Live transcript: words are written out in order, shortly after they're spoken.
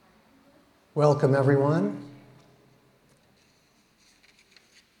Welcome, everyone.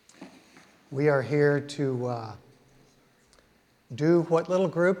 We are here to do what little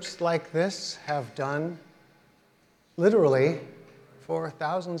groups like this have done literally for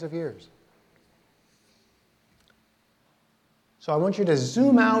thousands of years. So I want you to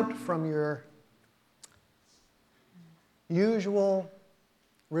zoom out from your usual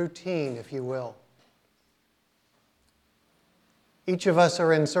routine, if you will. Each of us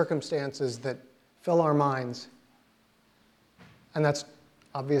are in circumstances that fill our minds, and that's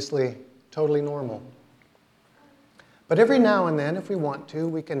obviously totally normal. But every now and then, if we want to,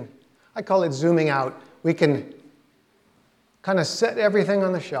 we can, I call it zooming out, we can kind of set everything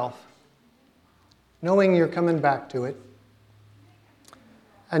on the shelf, knowing you're coming back to it,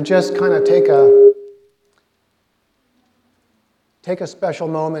 and just kind of take a special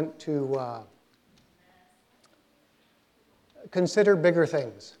moment to consider bigger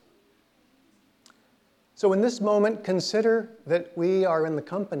things. So in this moment, consider that we are in the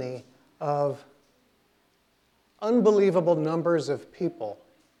company of unbelievable numbers of people,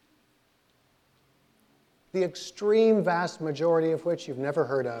 the extreme vast majority of which you've never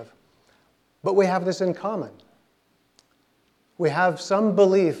heard of. But we have this in common. We have some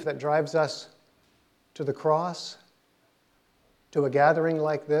belief that drives us to the cross, to a gathering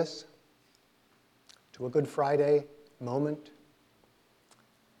like this, to a Good Friday moment.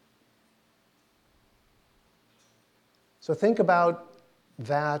 So think about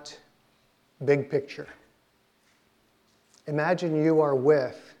that big picture. Imagine you are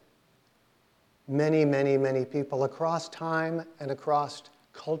with many, many, many people across time and across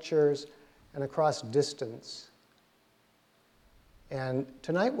cultures and across distance. And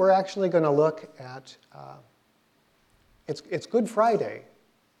tonight we're actually going to look at, it's Good Friday.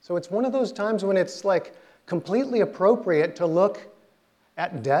 So it's one of those times when it's like completely appropriate to look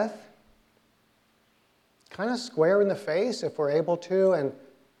at death, kind of square in the face if we're able to, and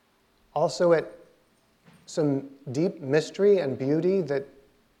also at some deep mystery and beauty that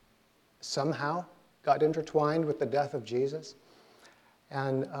somehow got intertwined with the death of Jesus.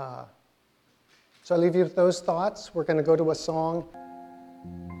 And so I leave you with those thoughts. We're going to go to a song.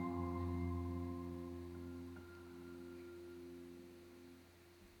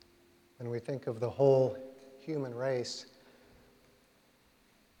 When we think of the whole human race,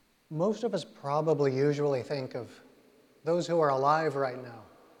 most of us probably usually think of those who are alive right now.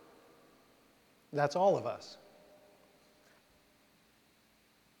 That's all of us.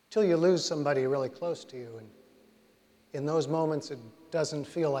 Till you lose somebody really close to you, and in those moments it doesn't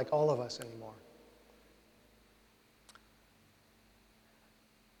feel like all of us anymore.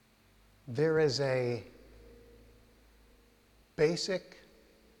 There is a basic,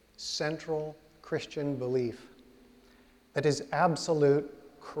 central Christian belief that is absolute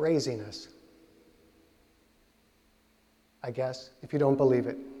craziness, I guess, if you don't believe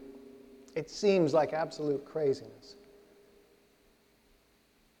it. It seems like absolute craziness.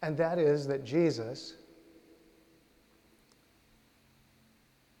 And that is that Jesus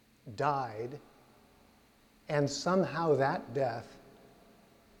died, and somehow that death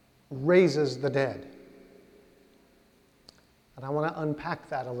raises the dead. And I want to unpack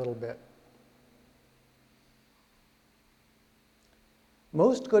that a little bit.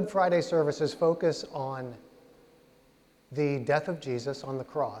 Most Good Friday services focus on the death of Jesus on the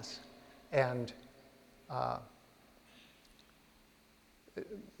cross, and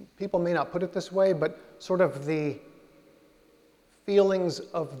people may not put it this way, but sort of the feelings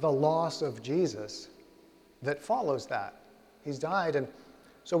of the loss of Jesus that follows that. He's died, and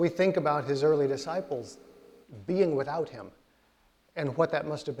so we think about his early disciples being without him and what that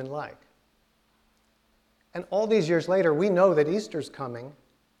must have been like. And all these years later, we know that Easter's coming,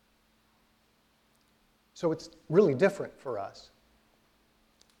 so it's really different for us.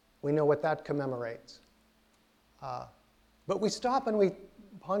 We know what that commemorates. But we stop and we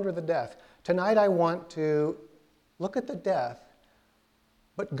ponder the death. Tonight I want to look at the death,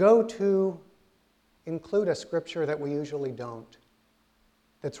 but go to include a scripture that we usually don't,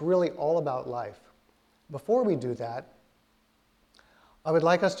 that's really all about life. Before we do that, I would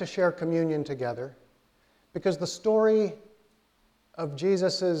like us to share communion together, because the story of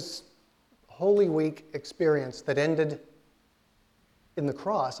Jesus' Holy Week experience that ended in the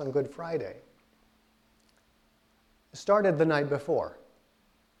cross on Good Friday started the night before,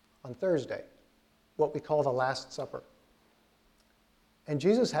 on Thursday, what we call the Last Supper. And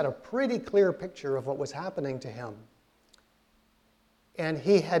Jesus had a pretty clear picture of what was happening to him. And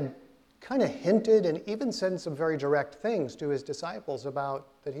he had kind of hinted and even said some very direct things to his disciples about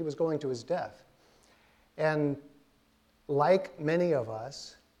that he was going to his death. And like many of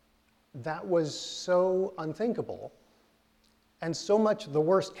us, that was so unthinkable and so much the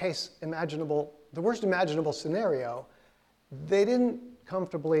worst imaginable scenario, they didn't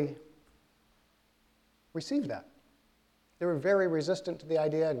comfortably receive that. They were very resistant to the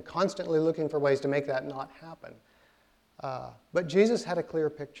idea and constantly looking for ways to make that not happen. But Jesus had a clear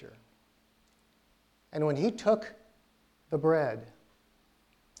picture. And when he took the bread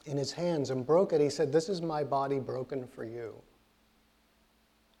in his hands and broke it, he said, "This is my body broken for you."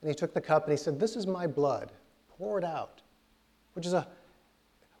 And he took the cup and he said, "This is my blood poured out," which is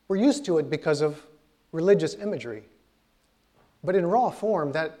we're used to it because of religious imagery. But in raw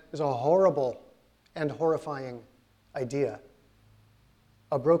form, that is a horrible and horrifying idea.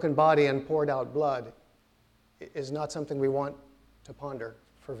 A broken body and poured out blood is not something we want to ponder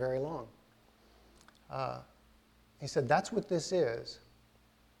for very long. He said, "That's what this is."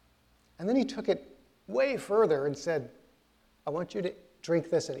 And then he took it way further and said, "I want you to drink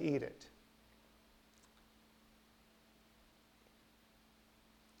this and eat it."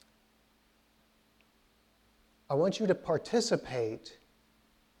 I want you to participate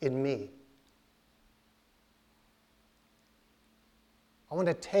in me. I want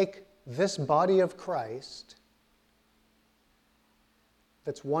to take this body of Christ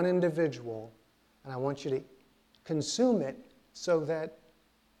that's one individual, and I want you to consume it so that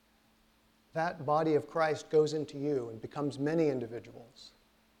that body of Christ goes into you and becomes many individuals.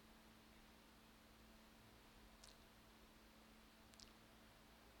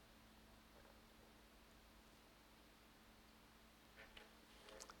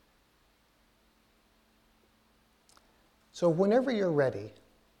 So whenever you're ready,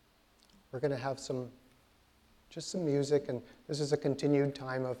 we're going to have just some music, and this is a continued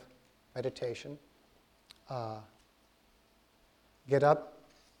time of meditation. Get up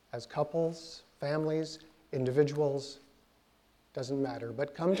as couples, families, individuals, doesn't matter,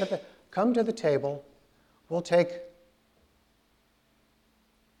 but come to the table. We'll take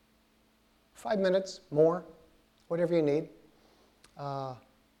 5 minutes, more, whatever you need,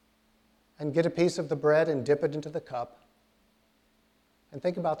 and get a piece of the bread and dip it into the cup. And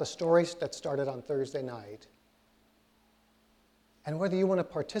think about the stories that started on Thursday night and whether you want to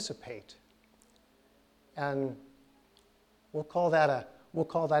participate. And we'll call that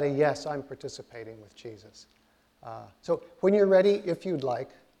a yes, I'm participating with Jesus. So when you're ready, if you'd like,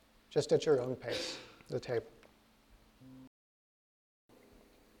 just at your own pace, the table.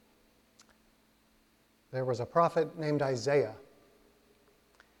 There was a prophet named Isaiah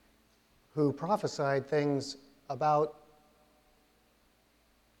who prophesied things about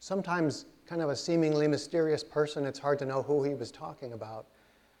sometimes kind of a seemingly mysterious person. It's hard to know who he was talking about.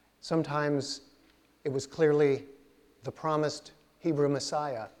 Sometimes it was clearly the promised Hebrew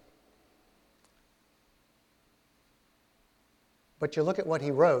Messiah. But you look at what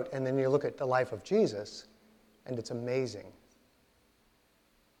he wrote, and then you look at the life of Jesus, and it's amazing.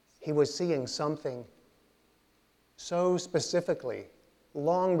 He was seeing something so specifically,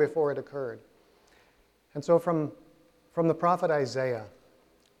 long before it occurred. And so from the prophet Isaiah,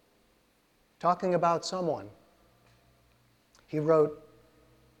 talking about someone, he wrote,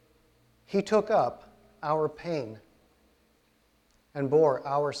 "He took up our pain and bore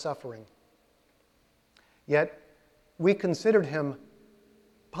our suffering. Yet we considered him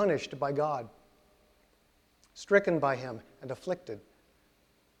punished by God, stricken by him and afflicted.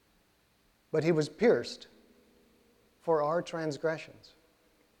 But he was pierced for our transgressions.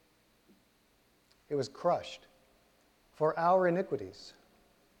 He was crushed for our iniquities.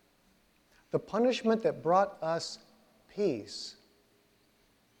 The punishment that brought us peace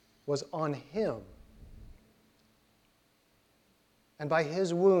was on him. And by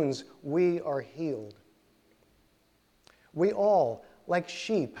his wounds we are healed. We all, like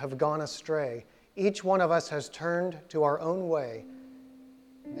sheep, have gone astray. Each one of us has turned to our own way,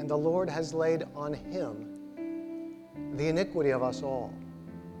 and the Lord has laid on him the iniquity of us all.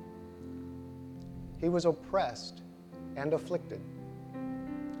 He was oppressed and afflicted,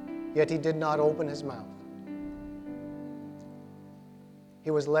 yet he did not open his mouth.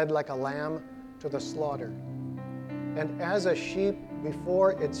 He was led like a lamb to the slaughter, and as a sheep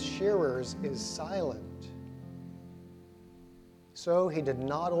before its shearers is silent, so he did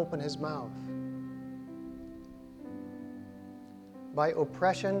not open his mouth. By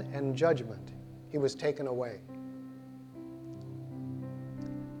oppression and judgment he was taken away.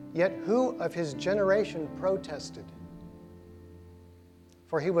 Yet who of his generation protested?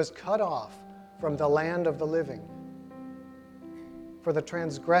 For he was cut off from the land of the living. For the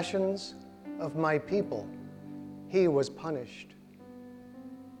transgressions of my people he was punished.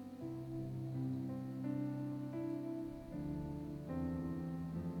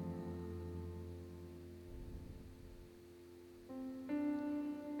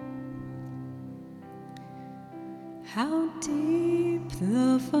 How deep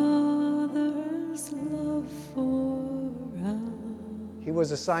the Father's love for us. He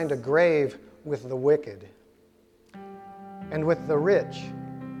was assigned a grave with the wicked and with the rich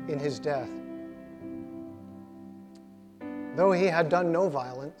in his death. Though he had done no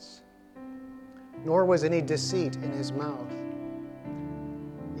violence, nor was any deceit in his mouth,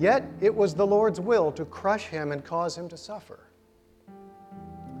 yet it was the Lord's will to crush him and cause him to suffer.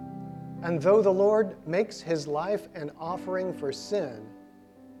 And though the Lord makes his life an offering for sin,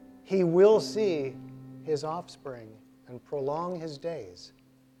 he will see his offspring and prolong his days.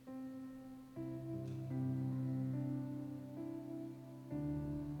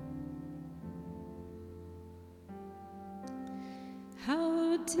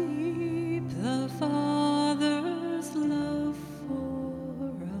 How deep the Father's love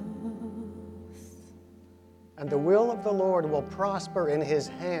for us. And the will of the Lord will prosper in his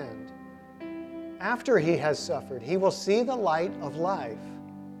hand. After he has suffered, he will see the light of life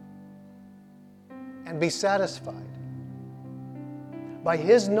and be satisfied. By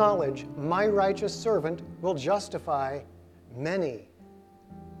his knowledge, my righteous servant will justify many,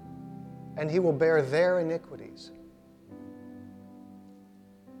 and he will bear their iniquities.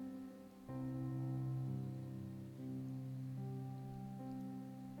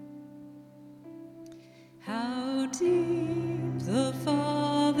 How deep the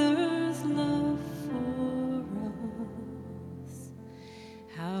Father's love for us,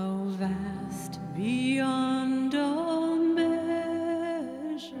 how vast beyond all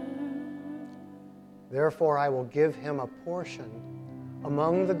measure. Therefore I will give him a portion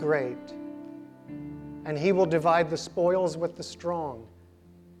among the great, and he will divide the spoils with the strong,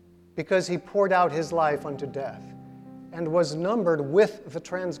 because he poured out his life unto death, and was numbered with the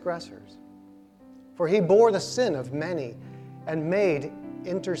transgressors. For he bore the sin of many, and made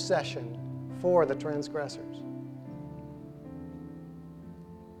intercession for the transgressors.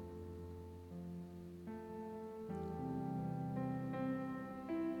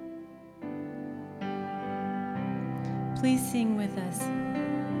 Please sing with us.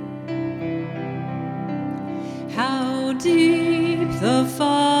 How deep the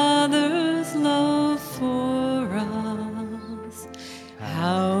Father's love for us,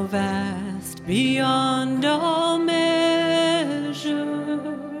 how vast beyond all measure,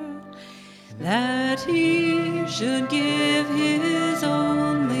 that he should give his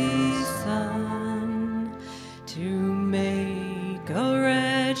only Son to make a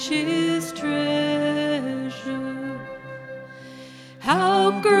wretch his treasure.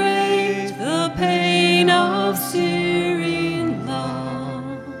 How great the pain of searing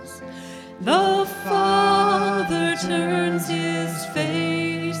loss! The Father turns his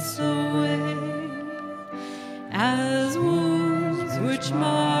face away, as wounds which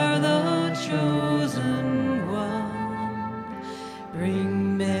mar the chosen one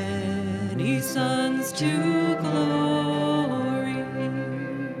bring many sons to glory.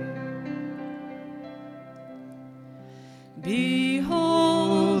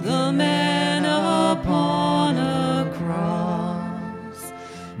 Behold the man upon a cross,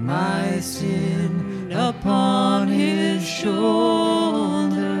 my sin upon his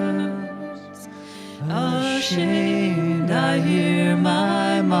shoulders. Ashamed I hear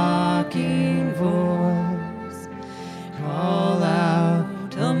my mocking voice call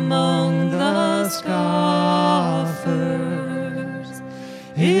out among the scoffers.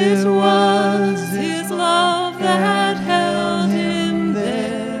 It was his love that held him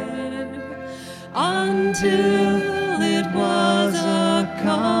there until it was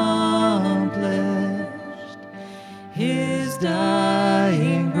accomplished. His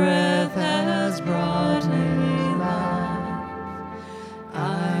dying breath has brought me life.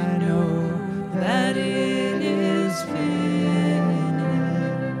 I know that it is finished.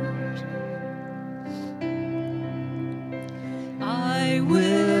 I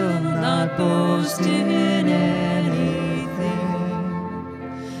will not boast in anything,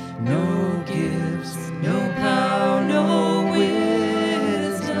 no gifts, no power, no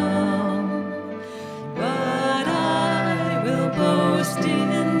wisdom, but I will boast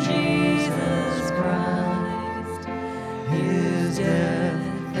in Jesus Christ, his death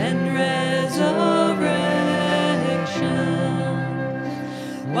and resurrection.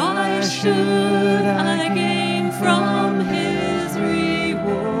 Why should I gain from his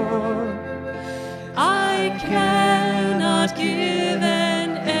reward? I cannot give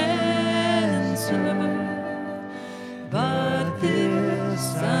an answer, but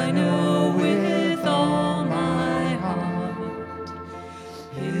this I know with all my heart: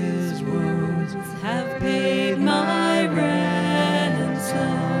 his wounds have paid my ransom.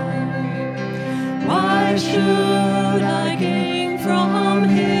 Why should should I gain from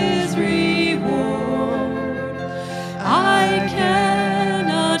his reward? I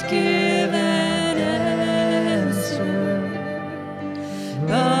cannot give an answer,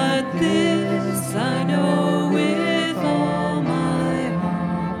 but this I know with all my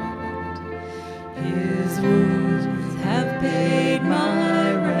heart: his wounds have paid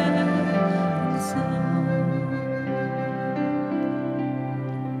my ransom.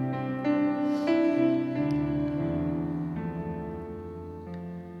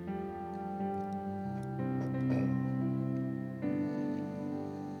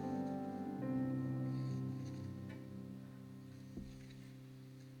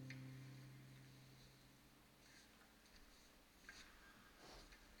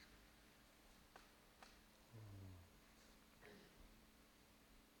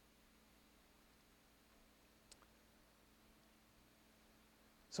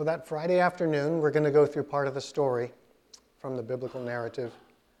 So that Friday afternoon, we're going to go through part of the story from the biblical narrative.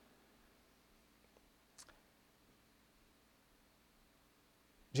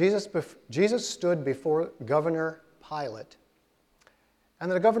 Jesus stood before Governor Pilate,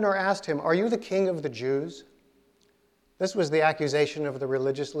 and the governor asked him, "Are you the king of the Jews?" This was the accusation of the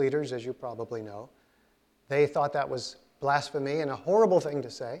religious leaders, as you probably know. They thought that was blasphemy and a horrible thing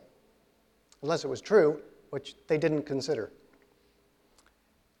to say, unless it was true, which they didn't consider.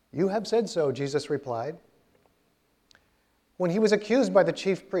 "You have said so," Jesus replied. When he was accused by the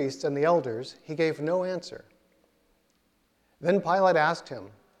chief priests and the elders, he gave no answer. Then Pilate asked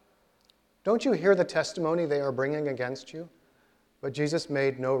him, "Don't you hear the testimony they are bringing against you?" But Jesus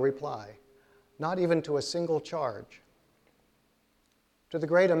made no reply, not even to a single charge, to the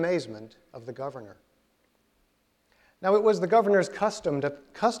great amazement of the governor. Now it was the governor's custom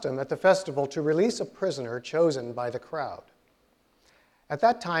at the festival to release a prisoner chosen by the crowd. At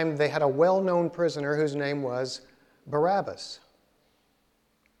that time, they had a well-known prisoner whose name was Barabbas.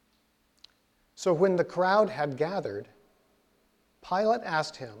 So when the crowd had gathered, Pilate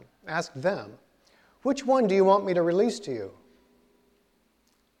asked them, "Which one do you want me to release to you?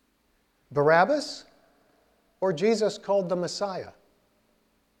 Barabbas or Jesus called the Messiah?"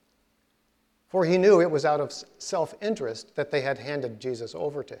 For he knew it was out of self-interest that they had handed Jesus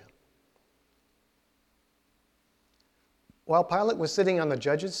over to him. While Pilate was sitting on the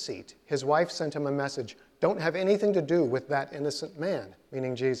judge's seat, his wife sent him a message, "Don't have anything to do with that innocent man,"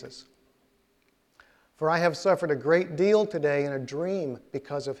 meaning Jesus. "For I have suffered a great deal today in a dream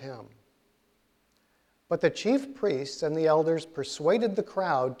because of him." But the chief priests and the elders persuaded the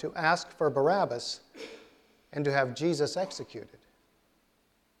crowd to ask for Barabbas and to have Jesus executed.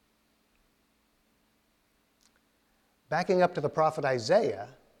 Backing up to the prophet Isaiah,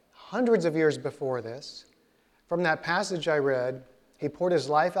 hundreds of years before this, from that passage I read, "He poured his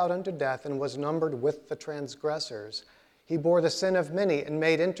life out unto death and was numbered with the transgressors. He bore the sin of many and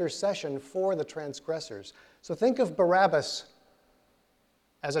made intercession for the transgressors." So think of Barabbas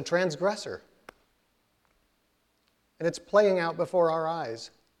as a transgressor. And it's playing out before our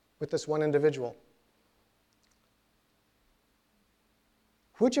eyes with this one individual.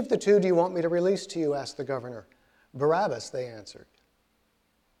 "Which of the two do you want me to release to you?" asked the governor. "Barabbas," they answered.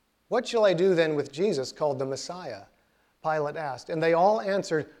 "What shall I do then with Jesus called the Messiah?" Pilate asked. And they all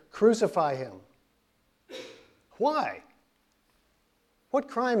answered, "Crucify him." "Why? What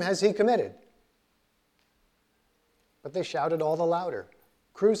crime has he committed?" But they shouted all the louder,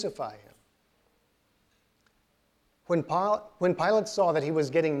 "Crucify him." When Pilate saw that he was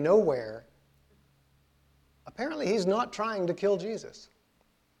getting nowhere, apparently he's not trying to kill Jesus.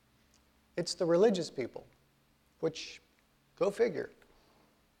 It's the religious people, which, go figure.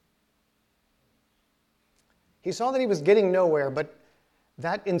 He saw that he was getting nowhere, but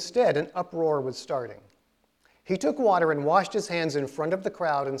that instead an uproar was starting. He took water and washed his hands in front of the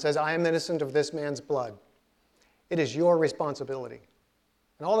crowd and says, "I am innocent of this man's blood. It is your responsibility."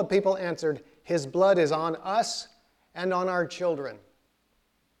 And all the people answered, "His blood is on us and on our children."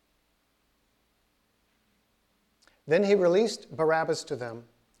 Then he released Barabbas to them,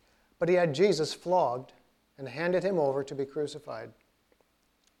 but he had Jesus flogged and handed him over to be crucified.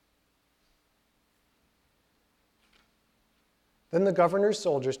 Then the governor's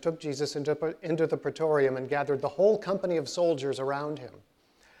soldiers took Jesus into the praetorium and gathered the whole company of soldiers around him.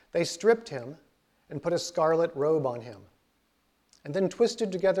 They stripped him and put a scarlet robe on him, and then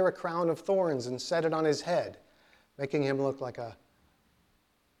twisted together a crown of thorns and set it on his head, making him look like a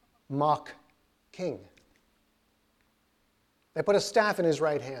mock king. They put a staff in his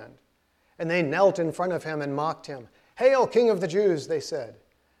right hand, and they knelt in front of him and mocked him. "Hail, King of the Jews," they said.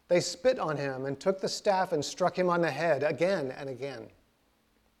 They spit on him and took the staff and struck him on the head again and again.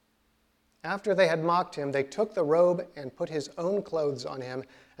 After they had mocked him, they took the robe and put his own clothes on him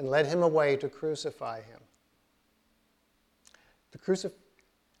and led him away to crucify him. To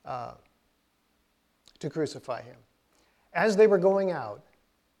crucify him. As they were going out,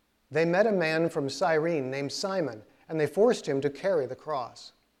 they met a man from Cyrene named Simon, and they forced him to carry the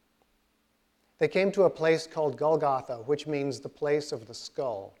cross. They came to a place called Golgotha, which means the place of the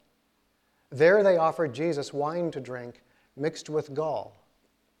skull. There they offered Jesus wine to drink mixed with gall,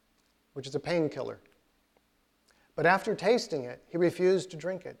 which is a painkiller. But after tasting it, he refused to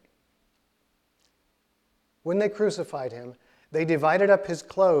drink it. When they crucified him, they divided up his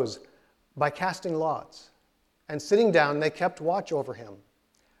clothes by casting lots, and sitting down, they kept watch over him.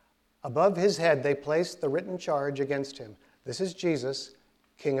 Above his head, they placed the written charge against him: "This is Jesus,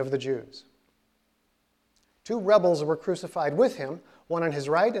 King of the Jews." 2 rebels were crucified with him, one on his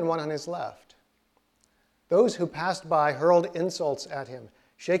right and one on his left. Those who passed by hurled insults at him,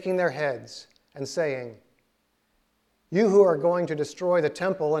 shaking their heads and saying, "You who are going to destroy the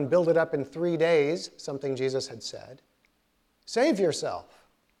temple and build it up in 3 days," something Jesus had said, "save yourself.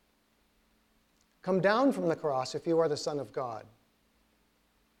 Come down from the cross if you are the Son of God."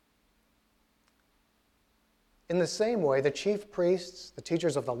 In the same way, the chief priests, the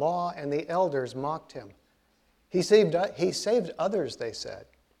teachers of the law, and the elders mocked him. He saved others, they said,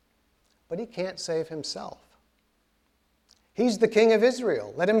 but he can't save himself. He's the King of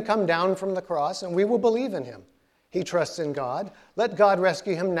Israel. Let him come down from the cross, and we will believe in him. He trusts in God. Let God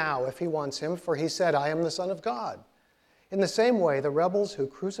rescue him now if he wants him, for he said, "I am the Son of God." In the same way, the rebels who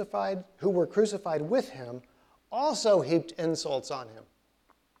were crucified with him also heaped insults on him.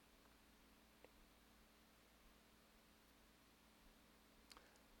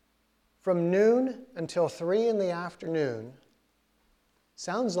 From noon until 3 in the afternoon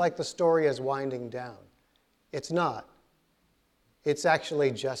sounds like the story is winding down. It's not. It's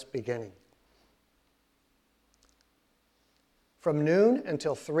actually just beginning. From noon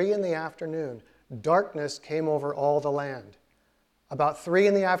until 3 in the afternoon, darkness came over all the land. About 3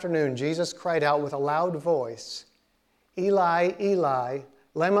 in the afternoon, Jesus cried out with a loud voice, "Eli, Eli,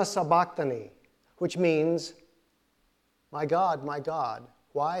 lema sabachthani," which means, my God,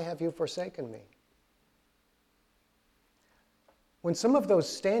 why have you forsaken me?" When some of those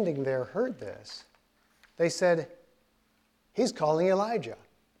standing there heard this, they said, "He's calling Elijah."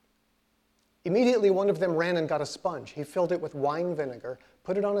 Immediately one of them ran and got a sponge. He filled it with wine vinegar,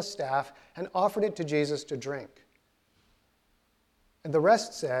 put it on a staff, and offered it to Jesus to drink. And the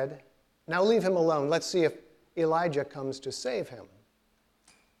rest said, "Now leave him alone. Let's see if Elijah comes to save him."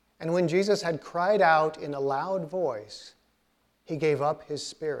 And when Jesus had cried out in a loud voice, he gave up his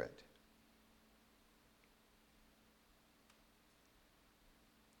spirit.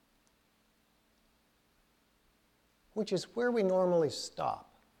 Which is where we normally stop.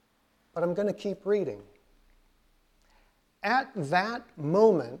 But I'm going to keep reading. At that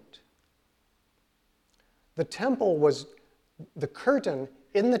moment, the curtain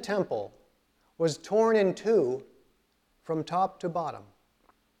in the temple was torn in two from top to bottom.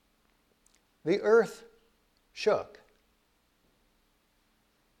 The earth shook.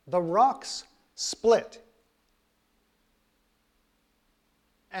 The rocks split.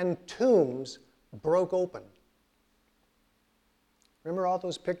 And tombs broke open. Remember all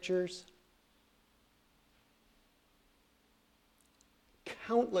those pictures?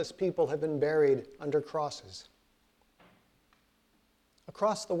 Countless people have been buried under crosses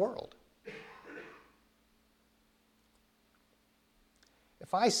across the world.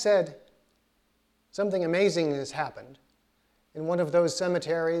 If I said something amazing has happened in one of those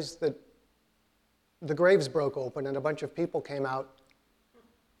cemeteries that the graves broke open and a bunch of people came out,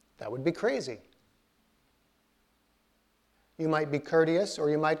 that would be crazy. You might be courteous,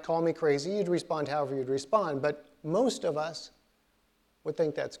 or you might call me crazy. You'd respond however you'd respond, but most of us would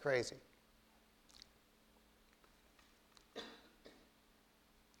think that's crazy.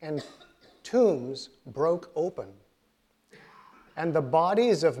 And tombs broke open, and the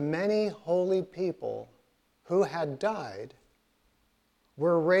bodies of many holy people who had died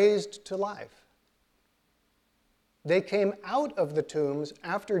were raised to life. They came out of the tombs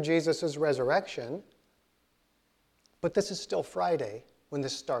after Jesus' resurrection, but this is still Friday when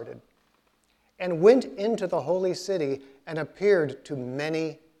this started, and went into the holy city and appeared to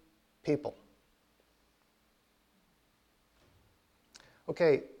many people.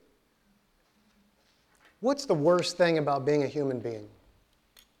 Okay, what's the worst thing about being a human being?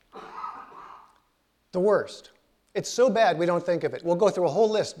 The worst. It's so bad we don't think of it. We'll go through a whole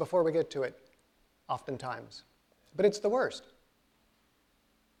list before we get to it, oftentimes. But it's the worst.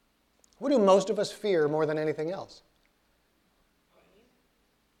 What do most of us fear more than anything else?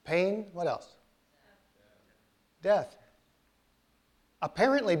 pain, what else? Death.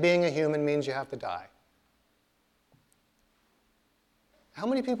 Apparently, being a human means you have to die. How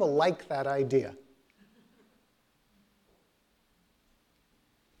many people like that idea?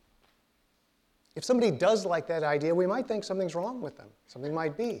 If somebody does like that idea, we might think something's wrong with them. Something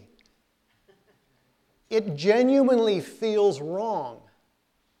might be. It genuinely feels wrong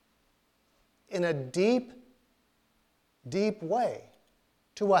in a deep, deep way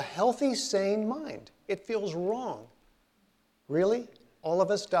to a healthy, sane mind. It feels wrong. Really? All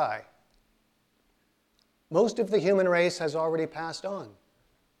of us die. Most of the human race has already passed on.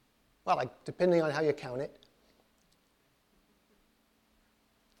 Well, depending on how you count it.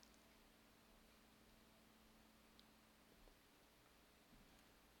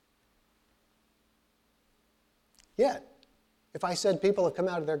 Yet, if I said people have come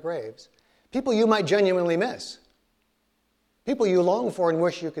out of their graves, people you might genuinely miss, people you long for and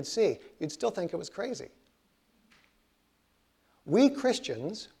wish you could see, you'd still think it was crazy. We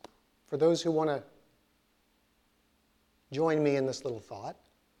Christians, for those who want to join me in this little thought,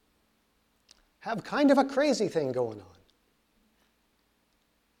 have kind of a crazy thing going on.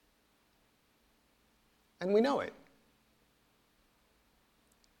 And we know it.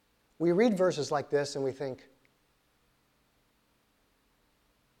 We read verses like this and we think,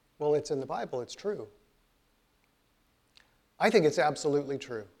 well, it's in the Bible, it's true. I think it's absolutely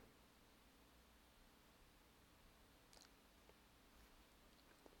true.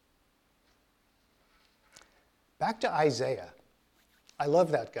 Back to Isaiah. I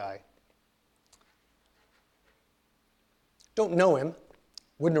love that guy. Don't know him,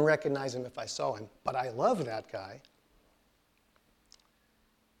 wouldn't recognize him if I saw him, but I love that guy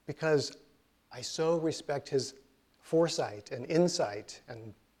because I so respect his foresight and insight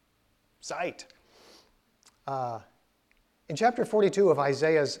and sight. In chapter 42 of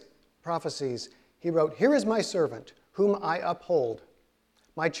Isaiah's prophecies, he wrote, "Here is my servant, whom I uphold,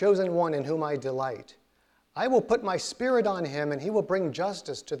 my chosen one in whom I delight. I will put my spirit on him, and he will bring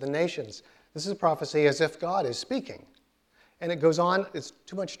justice to the nations." This is a prophecy as if God is speaking. And it goes on, it's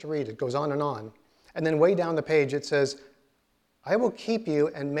too much to read, it goes on. And then way down the page it says, "I will keep you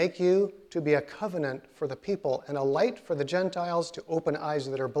and make you to be a covenant for the people and a light for the Gentiles, to open eyes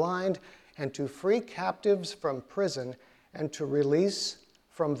that are blind and to free captives from prison and to release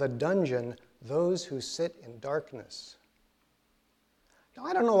from the dungeon those who sit in darkness." Now,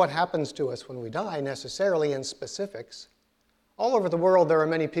 I don't know what happens to us when we die necessarily in specifics. All over the world there are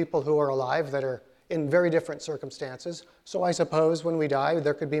many people who are alive that are in very different circumstances. So I suppose when we die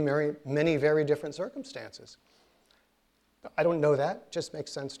there could be many very different circumstances. I don't know that, it just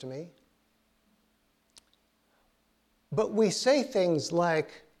makes sense to me. But we say things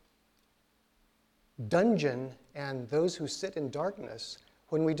like dungeon and those who sit in darkness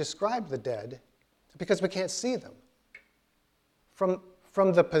when we describe the dead because we can't see them.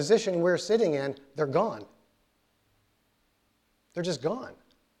 From the position we're sitting in, they're gone. They're just gone,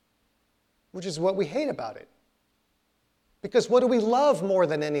 which is what we hate about it. Because what do we love more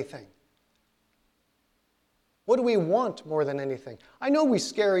than anything? What do we want more than anything? I know we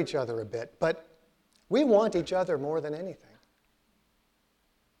scare each other a bit, but we want each other more than anything.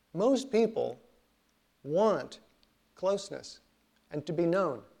 Most people want closeness and to be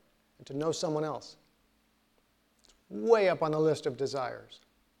known and to know someone else. It's way up on the list of desires.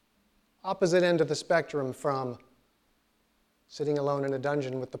 Opposite end of the spectrum from sitting alone in a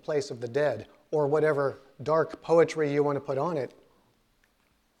dungeon with the place of the dead, or whatever dark poetry you want to put on it.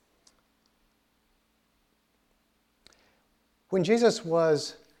 When Jesus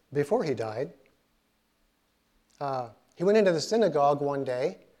was, before he died, he went into the synagogue one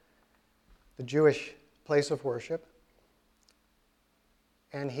day, the Jewish place of worship,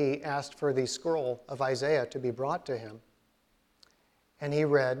 and he asked for the scroll of Isaiah to be brought to him. And he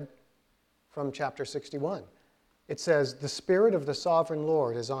read from chapter 61. It says, "The Spirit of the Sovereign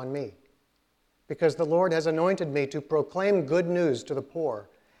Lord is on me, because the Lord has anointed me to proclaim good news to the poor.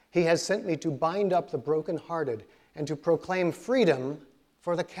 He has sent me to bind up the brokenhearted and to proclaim freedom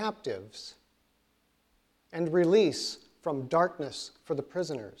for the captives and release from darkness for the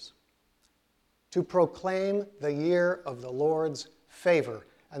prisoners, to proclaim the year of the Lord's favor."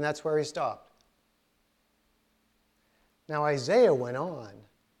 And that's where he stopped. Now Isaiah went on,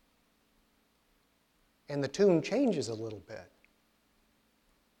 and the tune changes a little bit.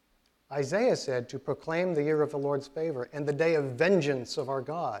 Isaiah said to proclaim the year of the Lord's favor and the day of vengeance of our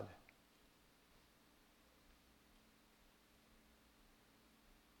God.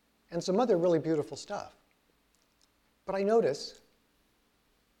 And some other really beautiful stuff. But I notice,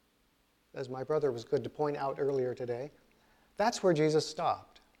 as my brother was good to point out earlier today, that's where Jesus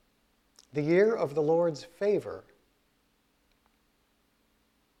stopped. the year of the Lord's favor.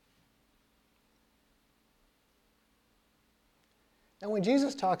 Now, when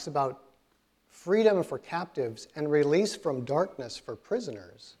Jesus talks about freedom for captives and release from darkness for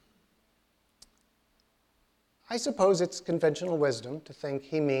prisoners, I suppose it's conventional wisdom to think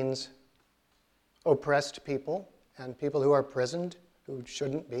he means oppressed people and people who are prisoned, who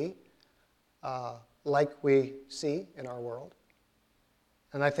shouldn't be, like we see in our world.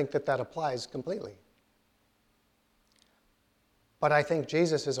 And I think that that applies completely. But I think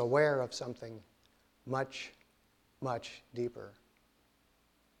Jesus is aware of something much, much deeper.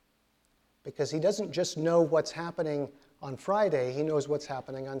 Because he doesn't just know what's happening on Friday, he knows what's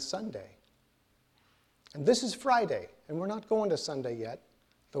happening on Sunday. And this is Friday, and we're not going to Sunday yet,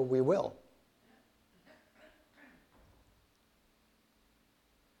 though we will.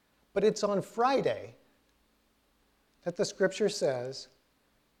 But it's on Friday that the scripture says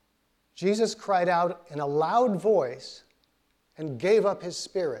Jesus cried out in a loud voice and gave up his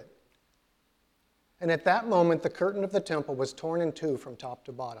spirit. And at that moment, the curtain of the temple was torn in two from top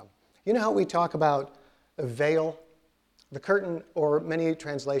to bottom. You know how we talk about the veil? The curtain, or many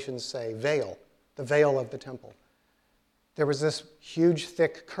translations say veil, the veil of the temple. There was this huge,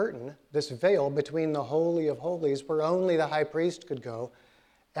 thick curtain, this veil between the Holy of Holies, where only the high priest could go,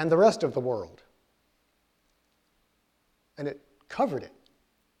 and the rest of the world. And it covered it,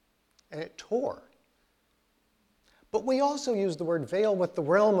 and it tore. But we also use the word veil with the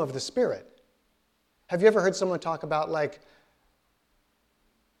realm of the Spirit. Have you ever heard someone talk about, like,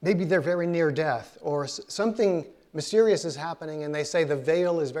 maybe they're very near death, or something mysterious is happening, and they say the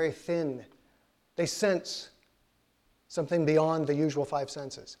veil is very thin. They sense something beyond the usual five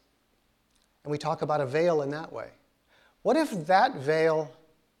senses. And we talk about a veil in that way. What if that veil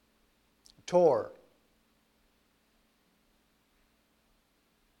tore?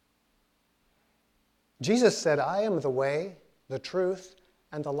 Jesus said, I am the way, the truth,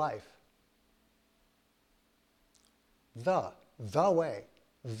 and the life. The way,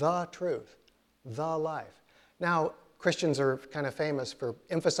 the truth, the life. Now, Christians are kind of famous for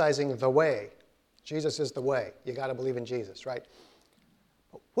emphasizing the way. Jesus is the way. You got to believe in Jesus, right?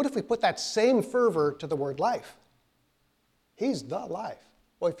 But what if we put that same fervor to the word life? He's the life.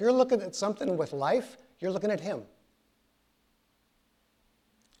 Well, if you're looking at something with life, you're looking at him.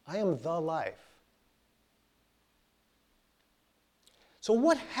 I am the life. So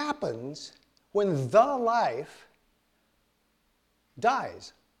what happens when the life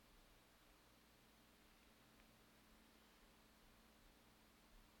dies?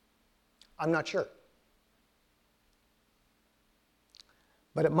 I'm not sure.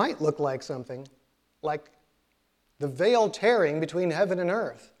 But it might look like something like the veil tearing between heaven and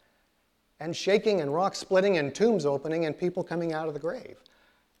earth, and shaking and rock splitting and tombs opening and people coming out of the grave.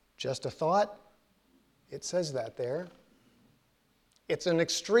 Just a thought. It says that there. It's an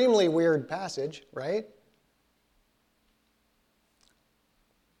extremely weird passage, right?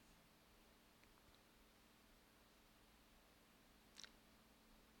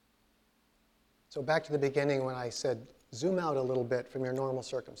 So back to the beginning when I said, zoom out a little bit from your normal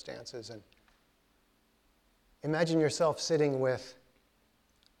circumstances and imagine yourself sitting with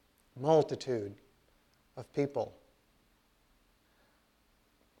a multitude of people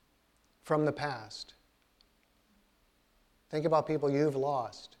from the past. Think about people you've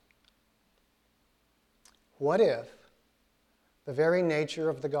lost. What if the very nature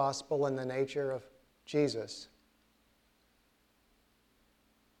of the gospel and the nature of Jesus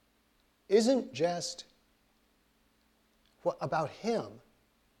isn't just about him?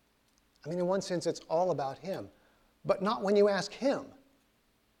 I mean, in one sense, it's all about him, but not when you ask him.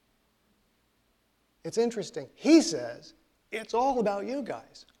 It's interesting. He says, it's all about you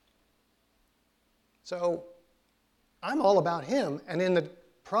guys. So I'm all about him, and in the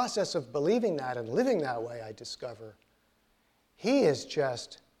process of believing that and living that way, I discover he is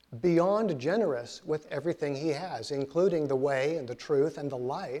just beyond generous with everything he has, including the way and the truth and the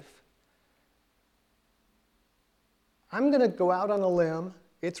life. I'm going to go out on a limb.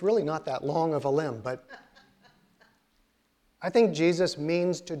 It's really not that long of a limb, but I think Jesus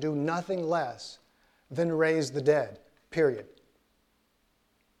means to do nothing less than raise the dead, period.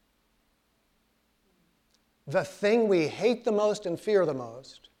 The thing we hate the most and fear the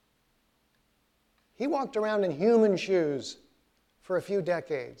most. He walked around in human shoes for a few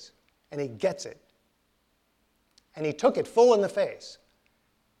decades, and he gets it. And he took it full in the face.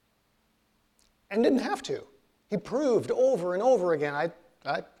 And didn't have to. He proved over and over again,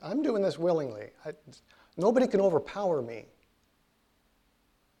 I'm doing this willingly. Nobody can overpower me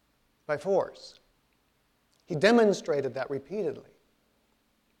by force. He demonstrated that repeatedly.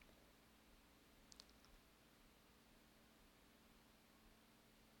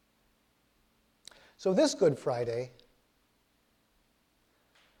 So this Good Friday,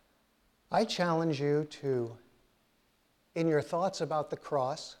 I challenge you to, in your thoughts about the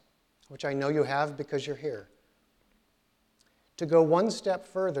cross, which I know you have because you're here, to go one step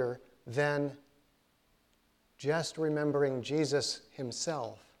further than just remembering Jesus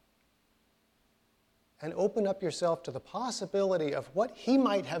himself, and open up yourself to the possibility of what he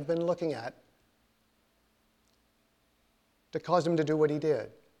might have been looking at to cause him to do what he did.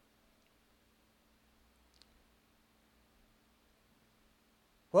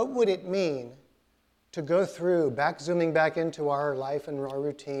 What would it mean to go through, zooming back into our life and our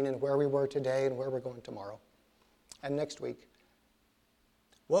routine and where we were today and where we're going tomorrow and next week?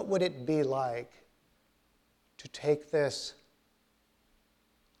 What would it be like to take this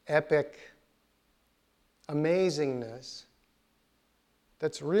epic amazingness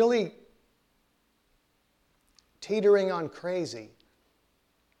that's really teetering on crazy?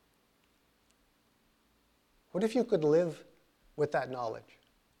 What if you could live with that knowledge?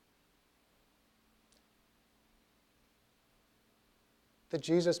 That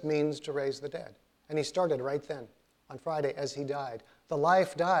Jesus means to raise the dead. And he started right then, on Friday, as he died. The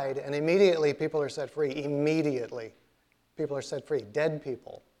life died, and immediately people are set free. Immediately, people are set free. Dead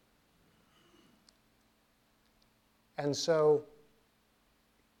people. And so,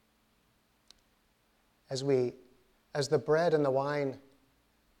 as the bread and the wine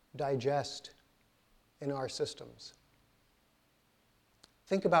digest in our systems,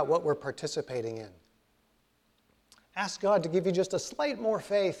 think about what we're participating in. Ask God to give you just a slight more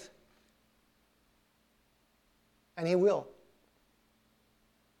faith, and he will.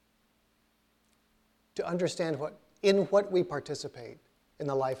 To understand in what we participate in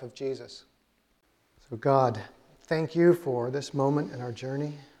the life of Jesus. So God, thank you for this moment in our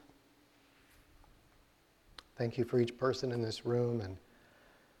journey. Thank you for each person in this room and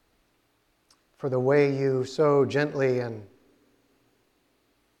for the way you so gently and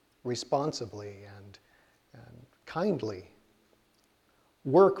responsibly and kindly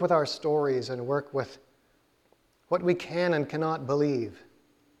work with our stories and work with what we can and cannot believe.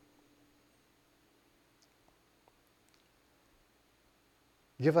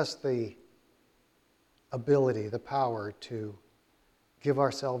 Give us the ability, the power to give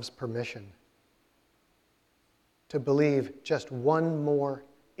ourselves permission to believe just one more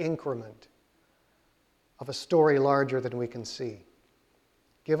increment of a story larger than we can see.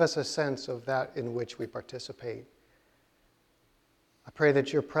 Give us a sense of that in which we participate. I pray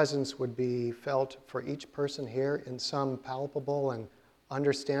that your presence would be felt for each person here in some palpable and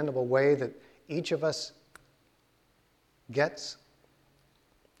understandable way that each of us gets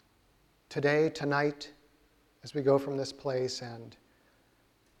today, tonight, as we go from this place and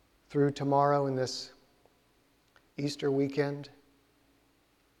through tomorrow in this Easter weekend,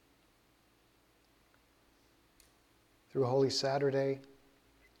 through Holy Saturday.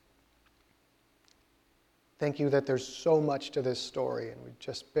 Thank you that there's so much to this story and we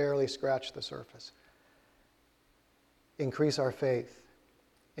just barely scratched the surface. Increase our faith.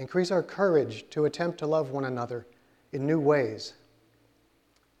 Increase our courage to attempt to love one another in new ways.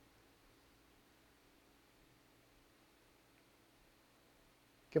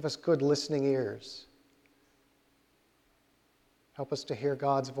 Give us good listening ears. Help us to hear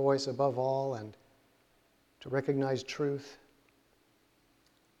God's voice above all and to recognize truth.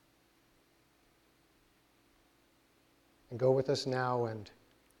 And go with us now, and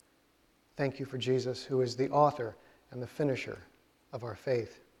thank you for Jesus, who is the author and the finisher of our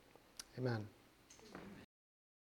faith. Amen.